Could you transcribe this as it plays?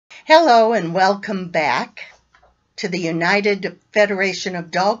Hello and welcome back to the United Federation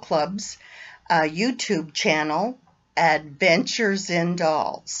of Doll Clubs YouTube channel, Adventures in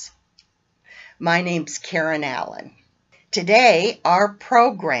Dolls. My name's Karen Allen. Today our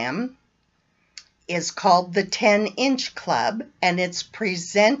program is called the 10-Inch Club, and it's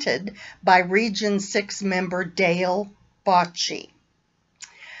presented by Region 6 member Dale Bocci.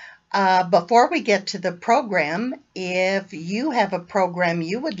 Before we get to the program, if you have a program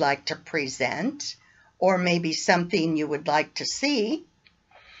you would like to present, or maybe something you would like to see,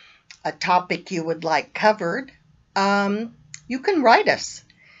 a topic you would like covered, you can write us.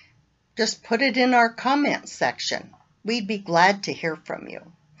 Just put it in our comments section. We'd be glad to hear from you.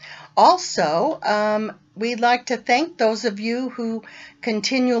 Also, we'd like to thank those of you who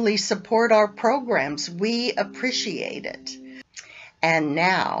continually support our programs. We appreciate it. And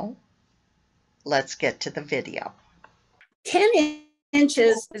now, let's get to the video. 10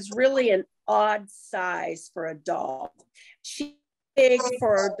 inches is really an odd size for a doll. She's big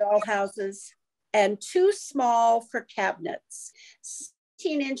for doll houses and too small for cabinets.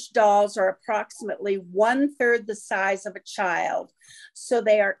 16-inch dolls are approximately 1/3 the size of a child, so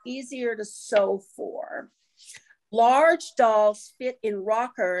they are easier to sew for. Large dolls fit in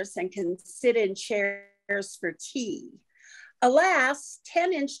rockers and can sit in chairs for tea. Alas,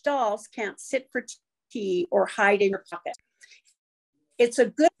 10-inch dolls can't sit for tea or hide in your pocket. It's a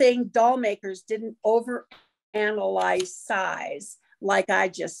good thing doll makers didn't overanalyze size like I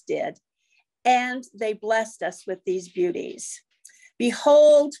just did, and they blessed us with these beauties.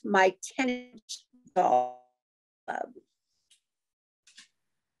 Behold my 10-inch doll club.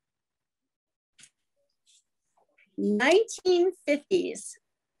 1950s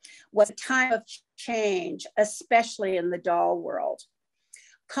was a time of change, especially in the doll world.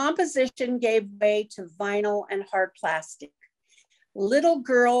 Composition gave way to vinyl and hard plastic. Little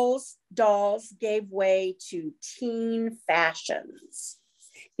girls' dolls gave way to teen fashions.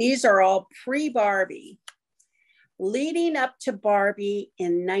 These are all pre-Barbie. Leading up to Barbie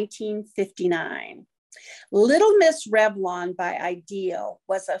in 1959, Little Miss Revlon by Ideal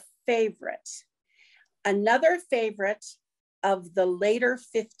was a favorite. Another favorite of the later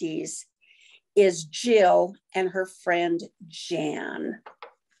 50s is Jill and her friend Jan.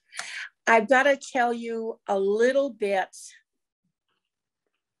 I've got to tell you a little bit.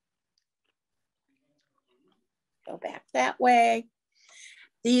 Go back that way.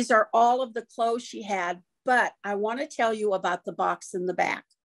 These are all of the clothes she had, but I want to tell you about the box in the back.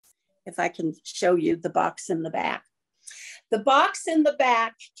 If I can show you the box in the back. The box in the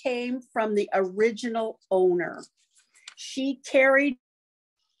back came from the original owner. She carried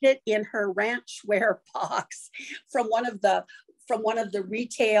it in her ranchware box from one of the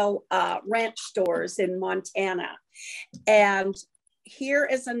retail ranch stores in Montana. And here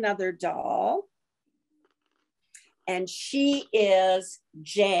is another doll. And she is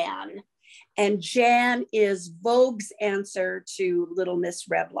Jan. And Jan is Vogue's answer to Little Miss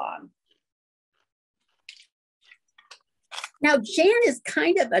Revlon. Now, Jan is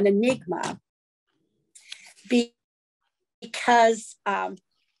kind of an enigma because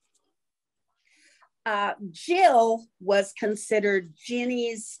Jill was considered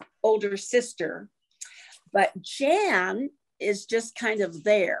Ginny's older sister, but Jan is just kind of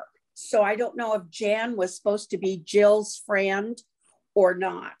there. So I don't know if Jan was supposed to be Jill's friend or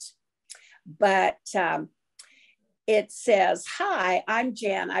not. But it says, "Hi, I'm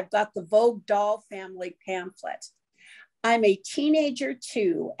Jan. I've got the Vogue Doll Family pamphlet. I'm a teenager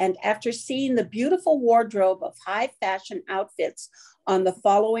too, and after seeing the beautiful wardrobe of high fashion outfits on the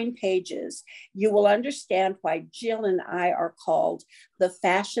following pages, you will understand why Jill and I are called the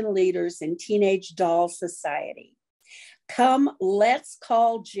fashion leaders in teenage doll society. Come, let's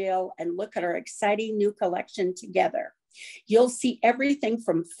call Jill and look at our exciting new collection together. You'll see everything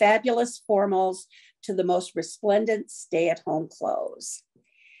from fabulous formals to the most resplendent stay-at-home clothes."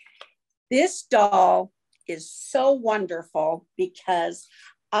 This doll is so wonderful because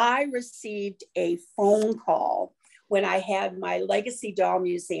I received a phone call when I had my Legacy Doll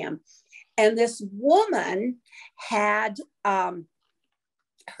Museum. And this woman had her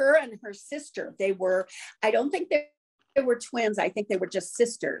and her sister, I don't think they were twins, I think they were just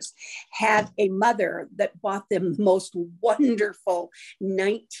sisters, had a mother that bought them the most wonderful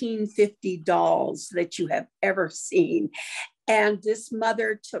 1950 dolls that you have ever seen. And this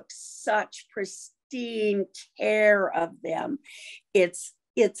mother took such pristine care of them. It's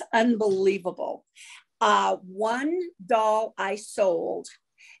unbelievable. One doll I sold,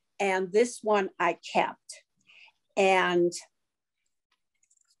 and this one I kept. And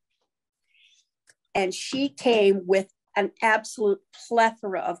she came with an absolute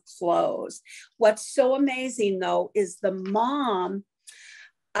plethora of clothes. What's so amazing though is the mom,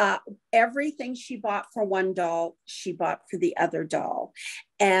 everything she bought for one doll, she bought for the other doll.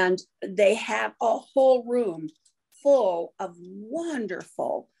 And they have a whole room full of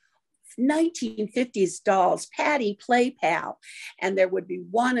wonderful 1950s dolls, Patty Play Pal. And there would be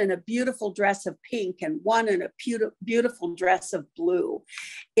one in a beautiful dress of pink and one in a beautiful dress of blue.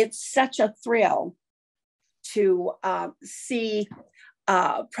 It's such a thrill to see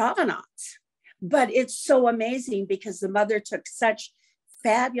provenance. But it's so amazing because the mother took such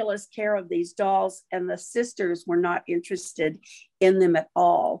fabulous care of these dolls and the sisters were not interested in them at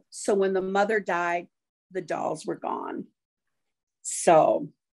all. So when the mother died, the dolls were gone. So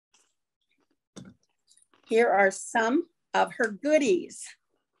here are some of her goodies.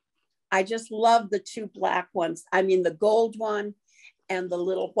 I just love the two black ones. I mean, the gold one and the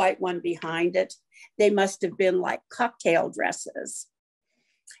little white one behind it. They must have been like cocktail dresses.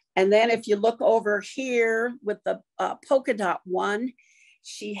 And then if you look over here with the polka dot one,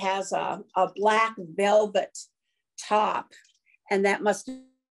 she has a black velvet top, and that must have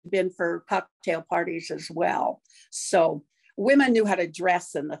been for cocktail parties as well. So women knew how to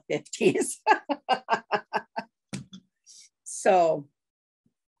dress in the 50s. So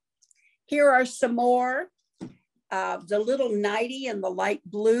here are some more. The little nightie in the light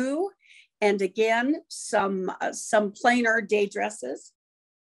blue. And again, some plainer day dresses.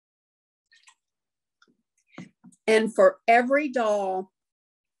 And for every doll,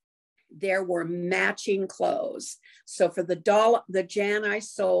 there were matching clothes. So for the doll, the Jan I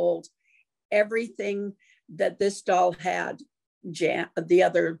sold, everything that this doll had, the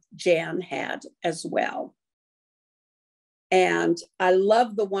other Jan had as well. And I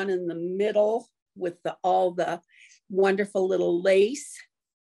love the one in the middle with all the wonderful little lace.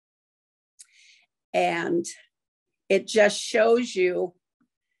 And it just shows you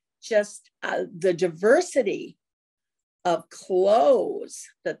just the diversity of clothes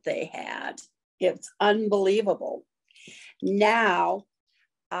that they had. It's unbelievable. Now,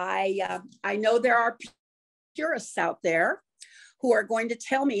 I know there are purists out there who are going to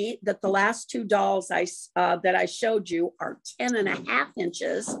tell me that the last two dolls that I showed you are 10.5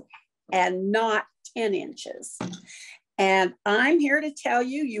 inches and not 10 inches. And I'm here to tell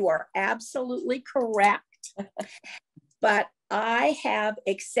you, you are absolutely correct. But I have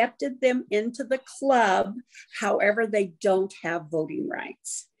accepted them into the club. However, they don't have voting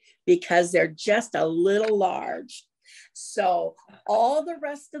rights because they're just a little large. So all the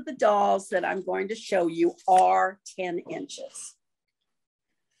rest of the dolls that I'm going to show you are 10 inches.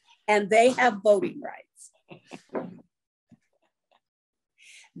 And they have voting rights.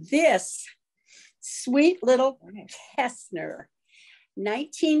 This sweet little Kestner,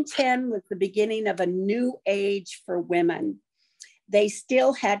 1910 was the beginning of a new age for women. They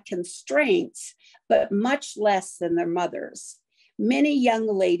still had constraints, but much less than their mothers. Many young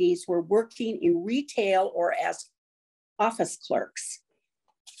ladies were working in retail or as office clerks.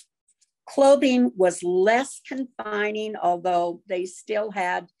 Clothing was less confining, although they still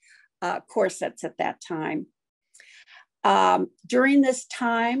had corsets at that time. During this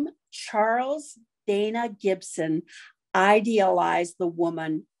time, Charles Dana Gibson idealized the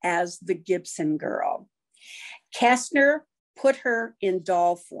woman as the Gibson girl. Kestner put her in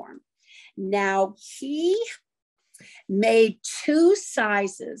doll form. Now, he made two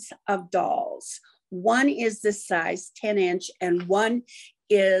sizes of dolls. One is this size, 10 inch, and one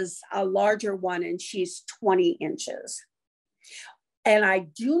is a larger one, and she's 20 inches. And I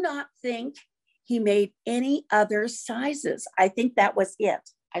do not think he made any other sizes. I think that was it.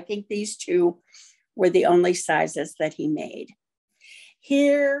 I think these two were the only sizes that he made.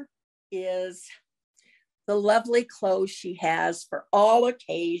 Here is the lovely clothes she has for all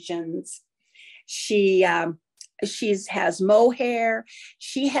occasions. She has mohair.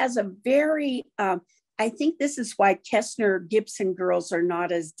 She has a very, I think this is why Kestner Gibson girls are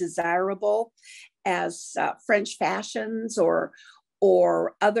not as desirable as French fashions or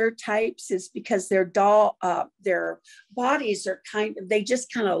other types, is because their bodies are they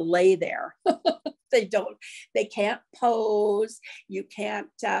just kind of lay there. They can't pose. You can't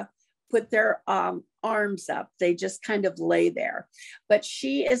put their arms up. They just kind of lay there. But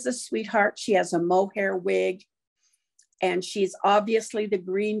she is a sweetheart. She has a mohair wig, and she's obviously, the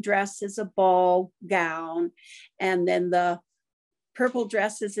green dress is a ball gown, and then the purple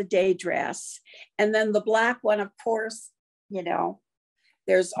dress is a day dress. And then the black one, of course,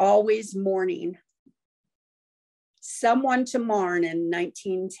 there's always mourning. Someone to mourn in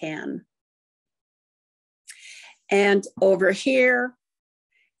 1910. And over here,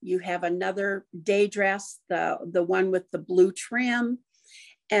 You have another day dress, the one with the blue trim,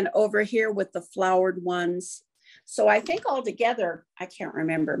 and over here with the flowered ones. So I think altogether, I can't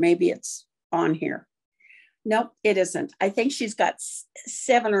remember, maybe it's on here. Nope, it isn't. I think she's got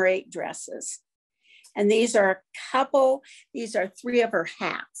 7 or 8 dresses. And these are a couple, these are 3 of her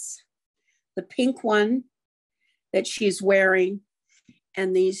hats. The pink one that she's wearing,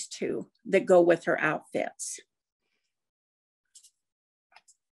 and these 2 that go with her outfits.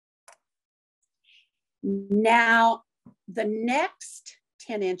 Now, the next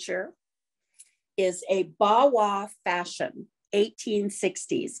 10-incher is a Bawa fashion,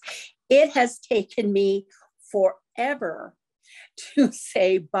 1860s. It has taken me forever to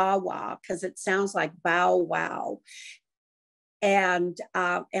say Bawa because it sounds like bow wow. And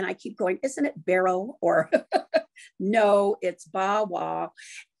I keep going, isn't it Barrow? Or no, it's Bawa.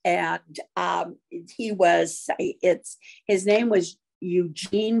 And his name was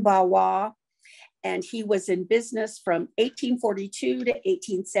Eugene Bawa. And he was in business from 1842 to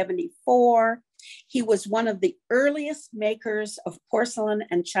 1874. He was one of the earliest makers of porcelain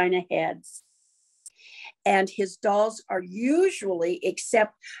and china heads. And his dolls are usually,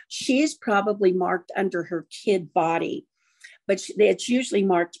 except she's probably marked under her kid body, but it's usually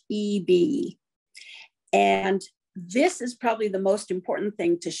marked EB. And this is probably the most important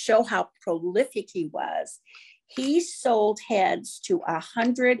thing to show how prolific he was. He sold heads to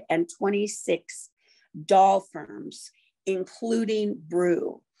 126 doll firms, including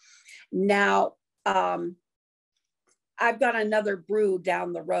Brew. Now, I've got another Brew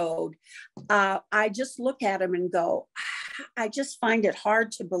down the road. I just look at him and go, I just find it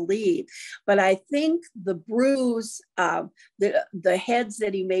hard to believe. But I think the Brews, the heads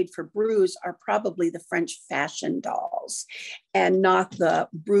that he made for Brews are probably the French fashion dolls and not the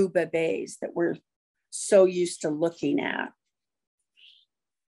Brew bébés that we're so used to looking at.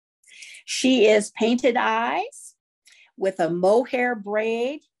 She is painted eyes with a mohair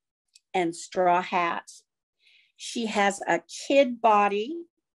braid and straw hat. She has a kid body,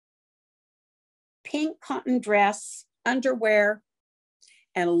 pink cotton dress, underwear,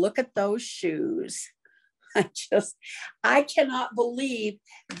 and look at those shoes. I cannot believe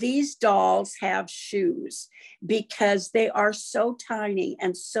these dolls have shoes because they are so tiny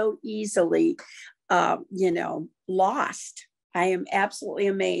and so easily, lost. I am absolutely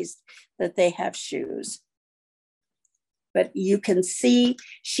amazed that they have shoes. But you can see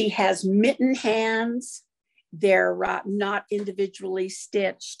she has mitten hands. They're not individually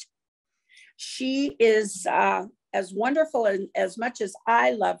stitched. She is as wonderful, and as much as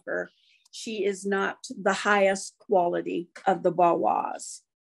I love her, she is not the highest quality of the Bawas.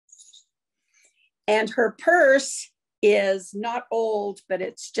 And her purse is not old, but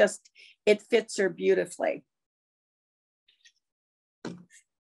it fits her beautifully.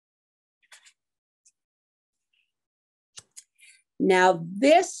 Now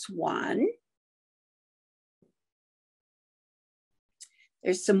this one,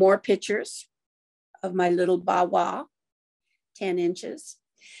 there's some more pictures of my little Bawa, 10 inches.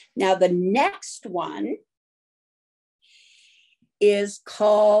 Now the next one is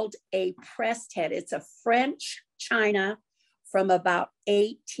called a pressed head. It's a French china from about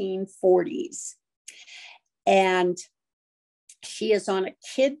 1840s. And she is on a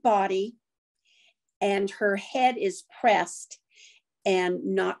kid body and her head is pressed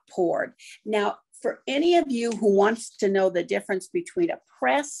and not poured. Now, for any of you who wants to know the difference between a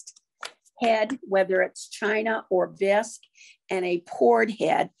pressed head, whether it's china or bisque, and a poured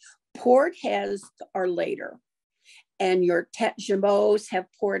heads are later. And your Tête Jameaux have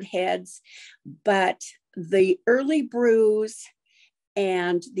poured heads, but the early Brews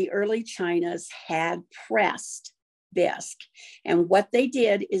and the early chinas had pressed bisque. And what they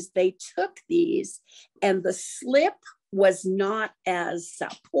did is they took these, and the slip was not as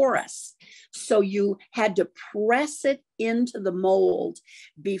porous. So you had to press it into the mold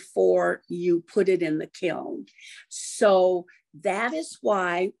before you put it in the kiln. So that is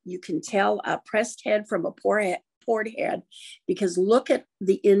why you can tell a pressed head from a poured head, because look at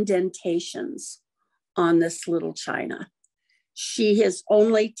the indentations on this little china. She is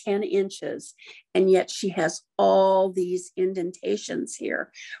only 10 inches, and yet she has all these indentations here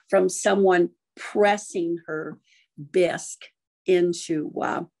from someone pressing her bisque into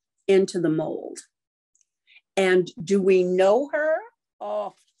the mold. And do we know her?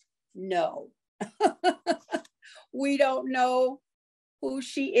 Oh, no. We don't know who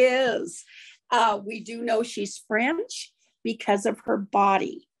she is. We do know she's French because of her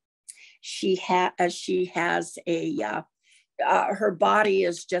body. She has a her body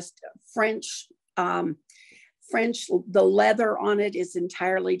is just French French, the leather on it is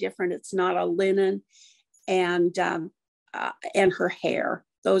entirely different. It's not a linen, and her hair.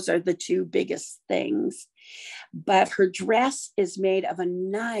 Those are the two biggest things. But her dress is made of a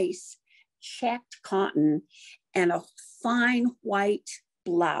nice checked cotton and a fine white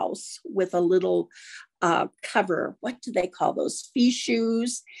blouse with a little cover. What do they call those?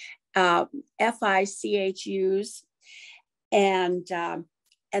 Fichus, Fichus. And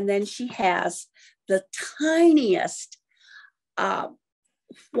then she has the tiniest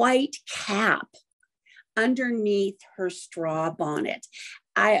white cap underneath her straw bonnet.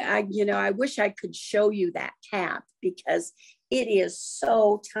 I wish I could show you that cap because it is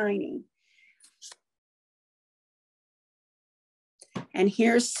so tiny. And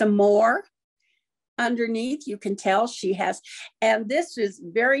here's some more underneath. You can tell she has, and this is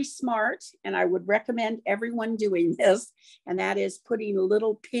very smart, and I would recommend everyone doing this, and that is putting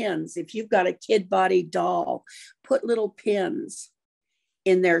little pins. If you've got a kid body doll, put little pins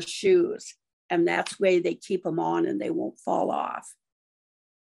in their shoes, and that's the way they keep them on and they won't fall off.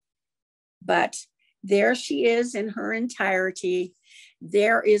 But there she is in her entirety.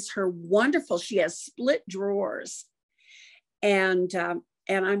 There is her wonderful, she has split drawers. And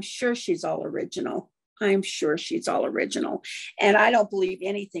I'm sure she's all original. I'm sure she's all original. And I don't believe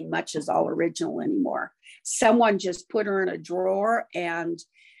anything much is all original anymore. Someone just put her in a drawer and,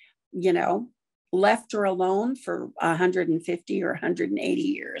 left her alone for 150 or 180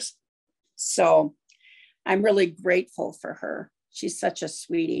 years. So I'm really grateful for her. She's such a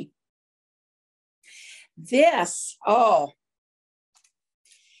sweetie. This,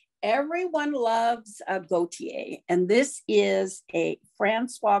 everyone loves a Gautier, and this is a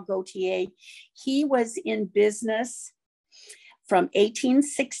Francois Gautier. He was in business from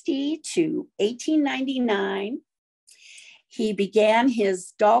 1860 to 1899. He began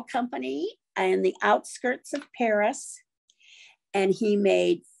his doll company in the outskirts of Paris, and he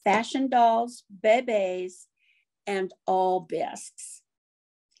made fashion dolls, bébés, and all bisques.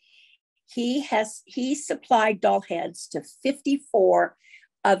 He supplied doll heads to 54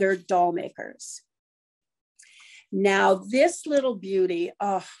 other doll makers. Now, this little beauty,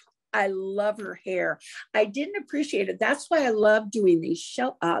 I love her hair. I didn't appreciate it. That's why I love doing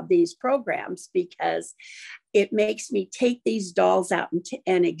these programs, because it makes me take these dolls out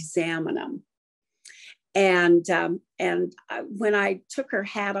and examine them. And when I took her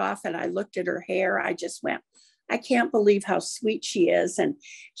hat off and I looked at her hair, I just went, I can't believe how sweet she is. And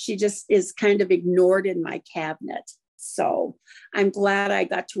she just is kind of ignored in my cabinet. So I'm glad I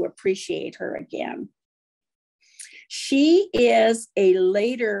got to appreciate her again. She is a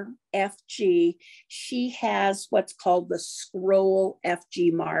later FG. She has what's called the scroll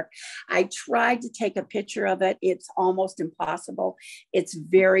FG mark. I tried to take a picture of it. It's almost impossible. It's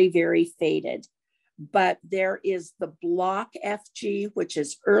very, very faded. But there is the block FG, which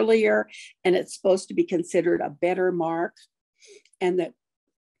is earlier, and it's supposed to be considered a better mark. And that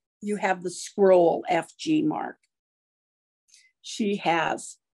you have the scroll FG mark. She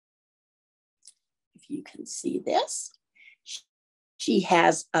has, if you can see this, she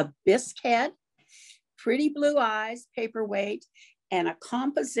has a bisque head, pretty blue eyes, paperweight, and a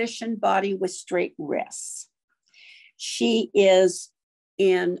composition body with straight wrists. She is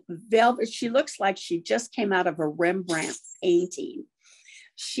in velvet. She looks like she just came out of a Rembrandt painting.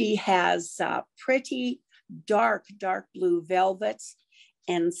 She has pretty dark blue velvets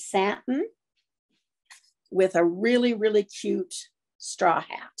and satin with a really, really cute straw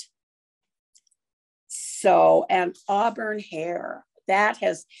hat. So, and auburn hair. That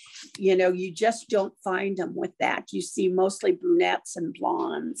has, you just don't find them with that. You see mostly brunettes and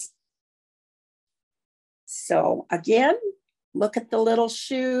blondes. So again, look at the little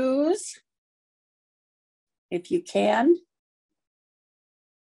shoes, if you can.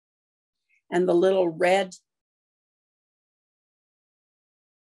 And the little red,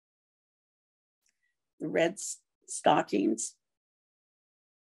 stockings.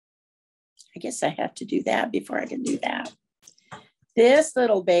 I guess I have to do that before I can do that. This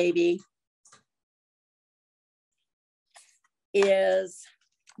little baby is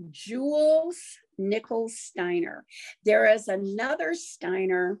Jules Nichols Steiner. There is another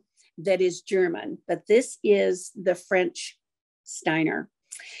Steiner that is German, but this is the French Steiner.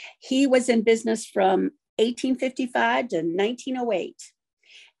 He was in business from 1855 to 1908,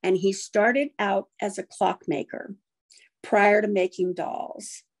 and he started out as a clockmaker prior to making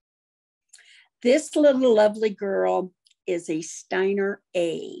dolls. This little lovely girl is a Steiner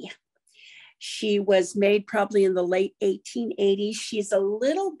A. She was made probably in the late 1880s. She's a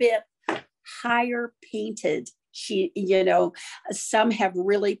little bit higher painted She, you know, some have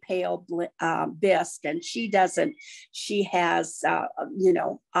really pale bisque, and she doesn't. She has, you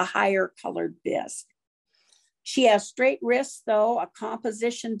know, a higher colored bisque. She has straight wrists, though, a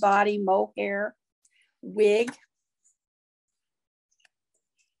composition body, mohair, wig.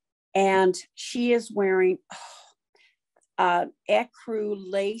 And she is wearing ecru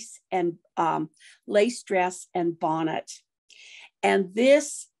lace and lace dress and bonnet. And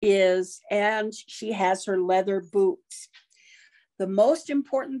this is, and she has her leather boots. The most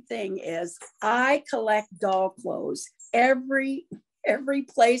important thing is I collect doll clothes. Every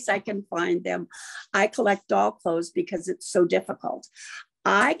place I can find them, I collect doll clothes because it's so difficult.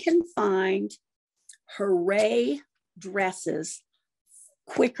 I can find Hooray dresses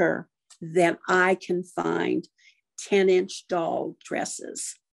quicker than I can find 10-inch doll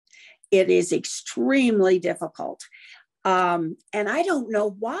dresses. It is extremely difficult. And I don't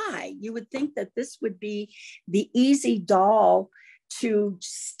know why. You would think that this would be the easy doll to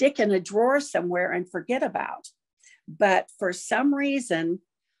stick in a drawer somewhere and forget about. But for some reason,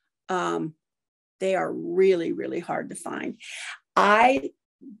 they are really, really hard to find. I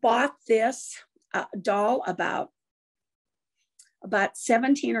bought this doll about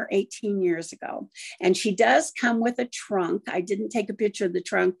 17 or 18 years ago. And she does come with a trunk. I didn't take a picture of the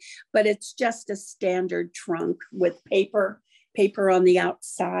trunk, but it's just a standard trunk with paper on the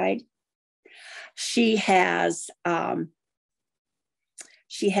outside. She has her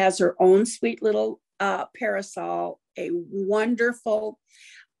own sweet little parasol, a wonderful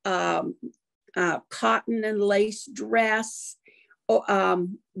cotton and lace dress.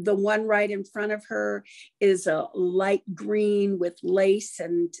 The one right in front of her is a light green with lace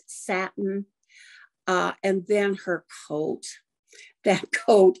and satin. And then her coat. That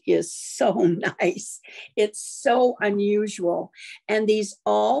coat is so nice. It's so unusual. And these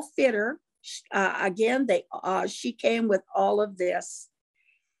all fit her. Again, she came with all of this.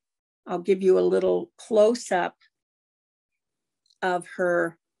 I'll give you a little close-up of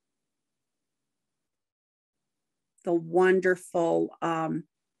her, the wonderful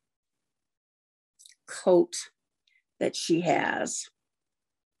coat that she has.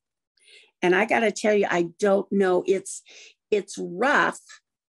 And I got to tell you, I don't know, it's rough.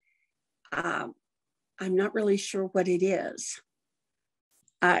 I'm not really sure what it is.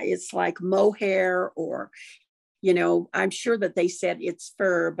 It's like mohair, or, you know, I'm sure that they said it's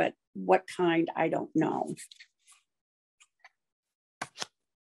fur, but what kind, I don't know.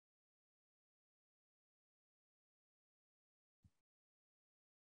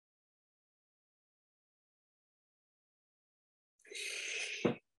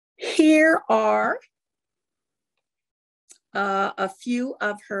 Here are a few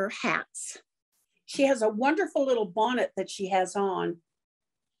of her hats. She has a wonderful little bonnet that she has on.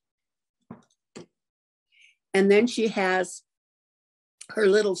 And then she has her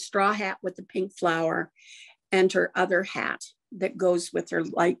little straw hat with the pink flower and her other hat that goes with her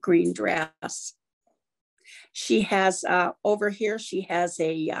light green dress. She has, over here, she has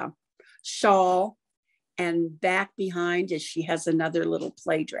a shawl, and back behind is she has another little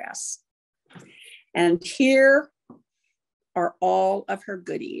play dress. And here are all of her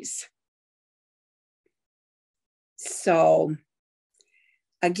goodies. So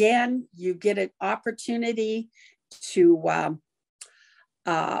again, you get an opportunity to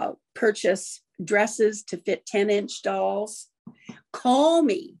purchase dresses to fit 10-inch dolls. Call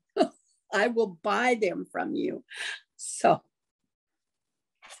me. I will buy them from you. So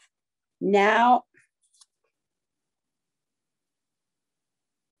now,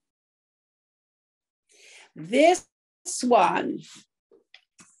 this one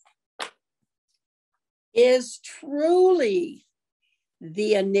is truly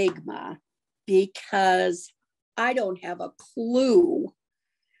the enigma, because I don't have a clue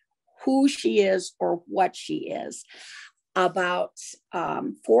who she is or what she is. About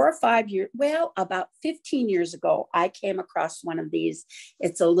 4 or 5 years, well, about 15 years ago, I came across one of these.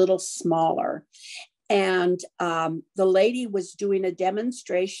 It's a little smaller. And the lady was doing a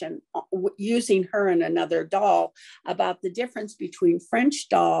demonstration using her and another doll about the difference between French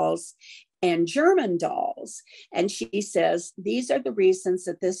dolls and German dolls. And she says, these are the reasons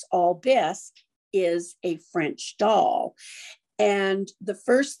that this all bisque is a French doll. And the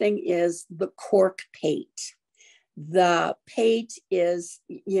first thing is the cork pate. The pate is,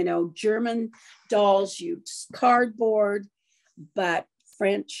 you know, German dolls use cardboard, but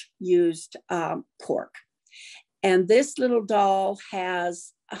French used cork. And this little doll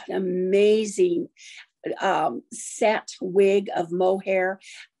has an amazing set wig of mohair.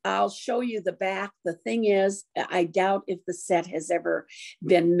 I'll show you the back. The thing is, I doubt if the set has ever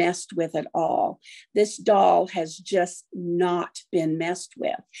been messed with at all. This doll has just not been messed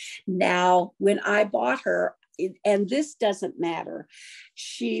with. Now, when I bought her, and this doesn't matter,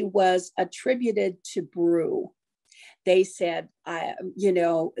 she was attributed to Brew. They said,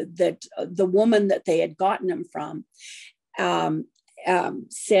 that the woman that they had gotten them from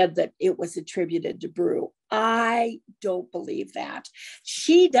said that it was attributed to Brew. I don't believe that.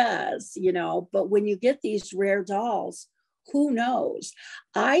 She does, but when you get these rare dolls, who knows?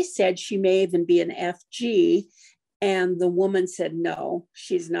 I said she may even be an FG, and the woman said, no,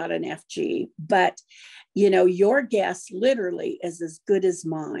 she's not an FG. But, your guess literally is as good as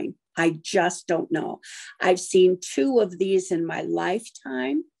mine. I just don't know. I've seen 2 of these in my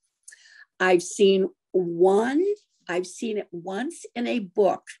lifetime. I've seen it once in a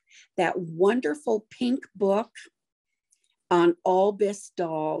book, that wonderful pink book on Albus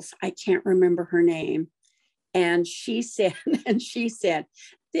dolls. I can't remember her name. And she said,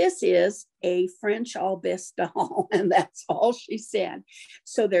 this is a French Albus doll. And that's all she said.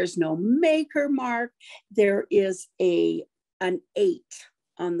 So there's no maker mark. There is an 8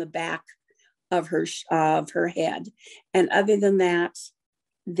 on the back of her head. And other than that,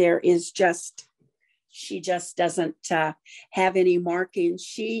 there is she just doesn't have any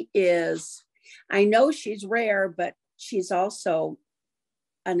markings. I know she's rare, but she's also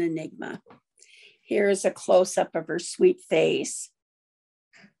an enigma. Here's a close-up of her sweet face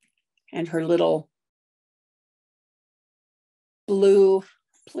and her little blue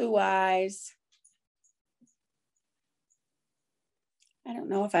eyes. I don't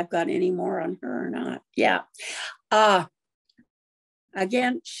know if I've got any more on her or not. Yeah.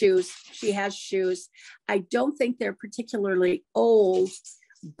 Again, shoes. She has shoes. I don't think they're particularly old,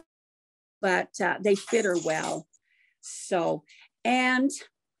 but they fit her well. So, and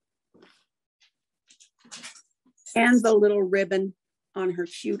the little ribbon on her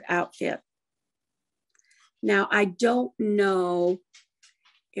cute outfit. Now, I don't know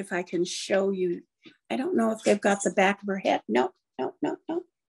if I can show you. I don't know if they've got the back of her head. No.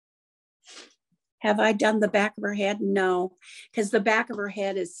 Have I done the back of her head? No, because the back of her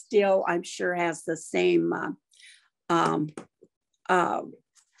head is still, I'm sure, has the same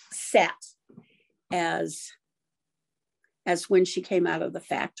set as when she came out of the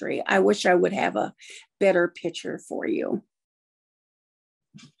factory. I wish I would have a better picture for you.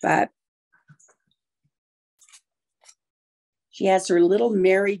 But she has her little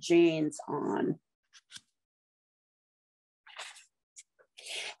Mary Janes on.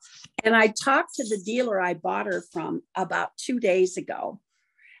 And I talked to the dealer I bought her from about 2 days ago,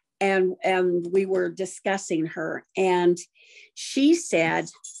 and we were discussing her, and she said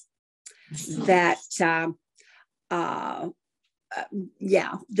that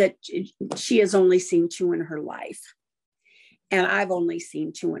that she has only seen 2 in her life, and I've only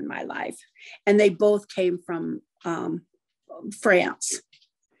seen 2 in my life, and they both came from France.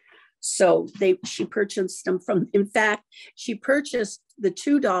 So she purchased them in fact, she purchased the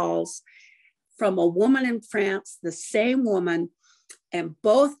 2 dolls from a woman in France, the same woman, and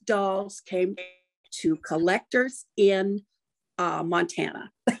both dolls came to collectors in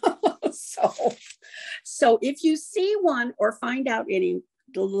Montana. So if you see one or find out any,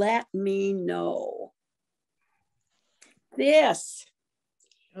 let me know. This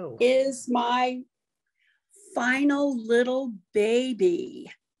is my final little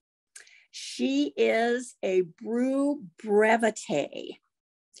baby. She is a Brew Brevite.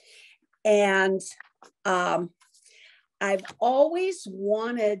 And I've always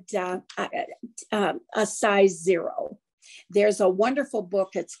wanted a size 0. There's a wonderful book.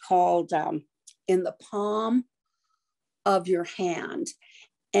 It's called In the Palm of Your Hand.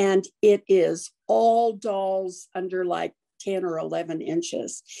 And it is all dolls under like 10 or 11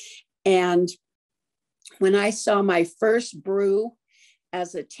 inches. And when I saw my first Brew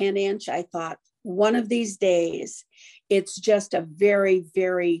as a 10-inch, I thought, one of these days, it's just a very,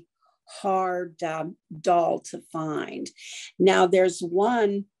 very hard doll to find. Now, there's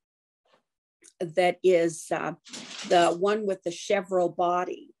one that is the one with the chevron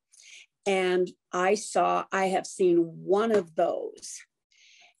body. And I have seen one of those.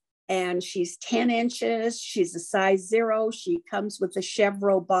 And she's 10 inches. She's a size 0. She comes with a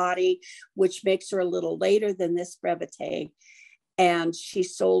chevron body, which makes her a little later than this Brevite. And she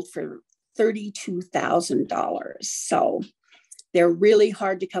sold for $32,000. So they're really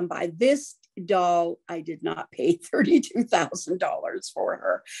hard to come by. This doll, I did not pay $32,000 for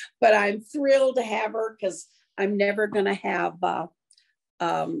her, but I'm thrilled to have her because I'm never going to have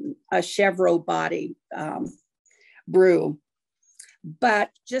a chevron body Brew. But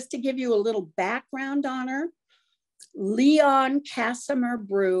just to give you a little background on her, Leon Casimir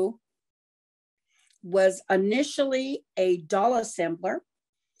Brew was initially a doll assembler,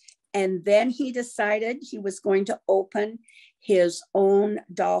 and then he decided he was going to open his own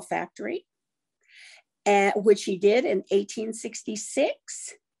doll factory, which he did in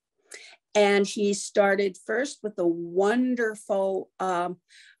 1866. And he started first with the wonderful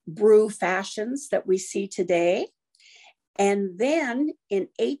brew fashions that we see today. And then in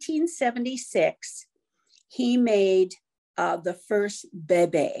 1876, he made the first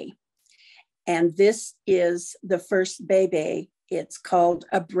bebe. And this is the first bebe. It's called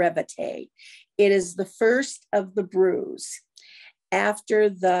a brevete. It is the first of the brews. After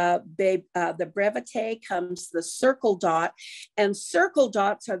the brevete comes the circle dot, and circle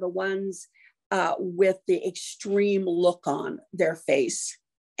dots are the ones with the extreme look on their face,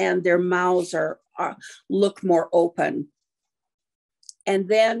 and their mouths look more open. And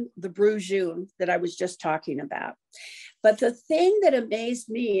then the Brujune that I was just talking about. But the thing that amazed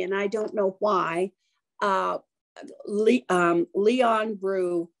me, and I don't know why, Leon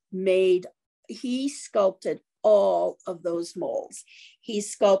Brew he sculpted all of those molds. He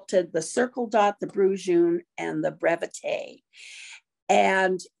sculpted the circle dot, the Brujune, and the brevete.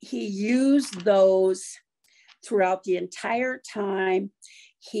 And he used those throughout the entire time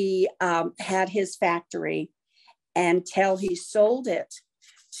he had his factory, until he sold it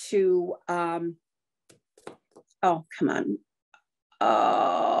to, oh, come on.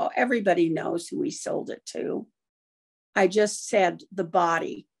 Oh, everybody knows who he sold it to. I just said the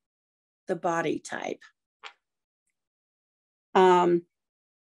body type.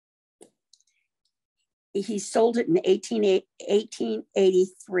 He sold it in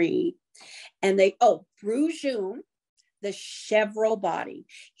 1883. And Brujune, the Chevreau body.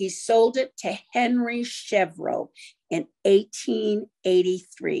 He sold it to Henry Chevreau in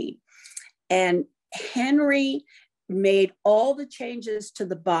 1883. And Henry made all the changes to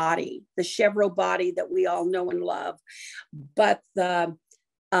the body, the Chevreau body that we all know and love, but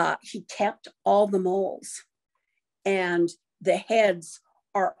he kept all the molds, and the heads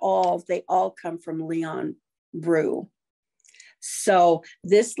they all come from Leon Brew. So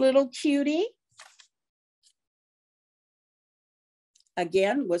this little cutie,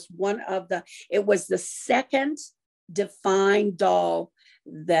 again, was it was the second defined doll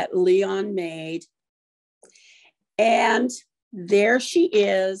that Leon made. And there she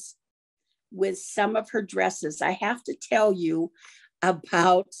is with some of her dresses. I have to tell you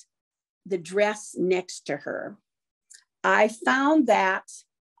about the dress next to her. I found that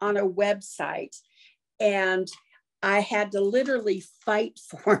on a website, and I had to literally fight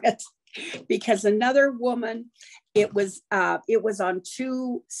for it because another woman, it was on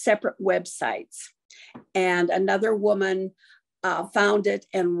two separate websites, and another woman found it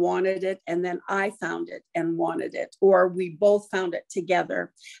and wanted it, and then I found it and wanted it, or we both found it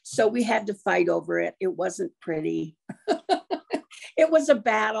together. So we had to fight over it. It wasn't pretty. It was a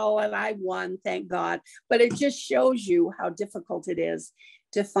battle, and I won, thank God. But it just shows you how difficult it is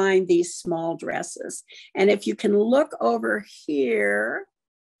to find these small dresses. And if you can look over here,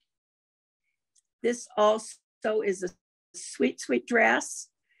 this also is a sweet, sweet dress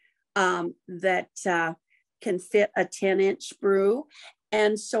that can fit a 10-inch brew,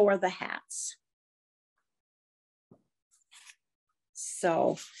 and so are the hats.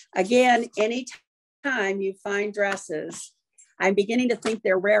 So again, anytime you find dresses, I'm beginning to think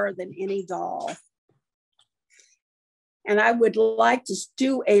they're rarer than any doll. And I would like to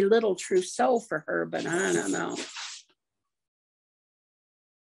do a little trousseau for her, but I don't know.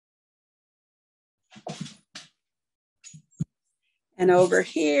 And over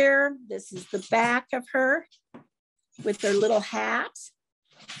here, this is the back of her with their little hat.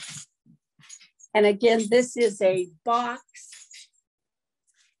 And again, this is a box.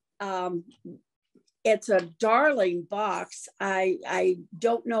 It's a darling box. I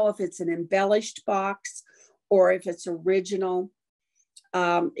don't know if it's an embellished box or if it's original.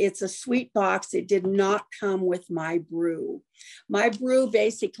 It's a sweet box. It did not come with my brew. My brew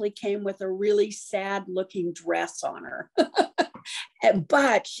basically came with a really sad looking dress on her.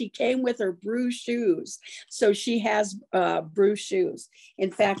 But she came with her brew shoes. So she has brew shoes.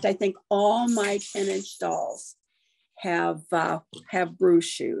 In fact, I think all my 10-inch dolls have brew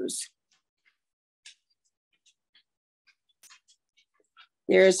shoes.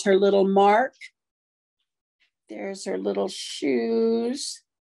 There's her little mark. There's her little shoes.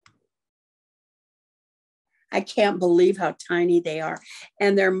 I can't believe how tiny they are.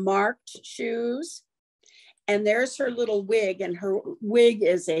 And they're marked shoes. And there's her little wig, and her wig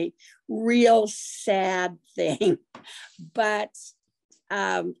is a real sad thing. But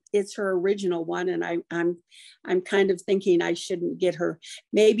it's her original one, and I'm kind of thinking I shouldn't get her,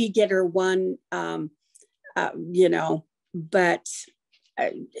 maybe get her one, you know, but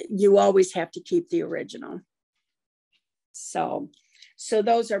you always have to keep the original. So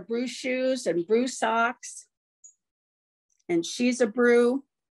those are Brew shoes and Brew socks, and she's a Brew.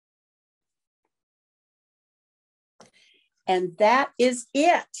 And that is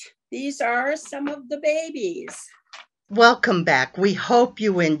it. These are some of the babies. Welcome back. We hope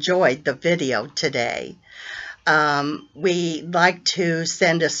you enjoyed the video today. We'd like to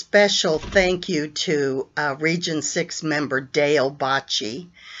send a special thank you to Region 6 member Dale Bocci.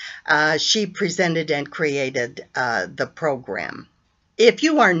 She presented and created the program. If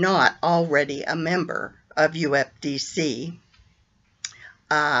you are not already a member of UFDC,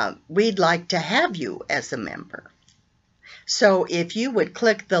 we'd like to have you as a member. So if you would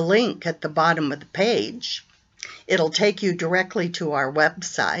click the link at the bottom of the page, it'll take you directly to our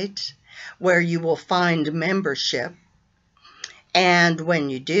website where you will find membership. And when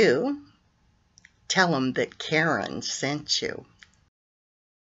you do, tell them that Karen sent you.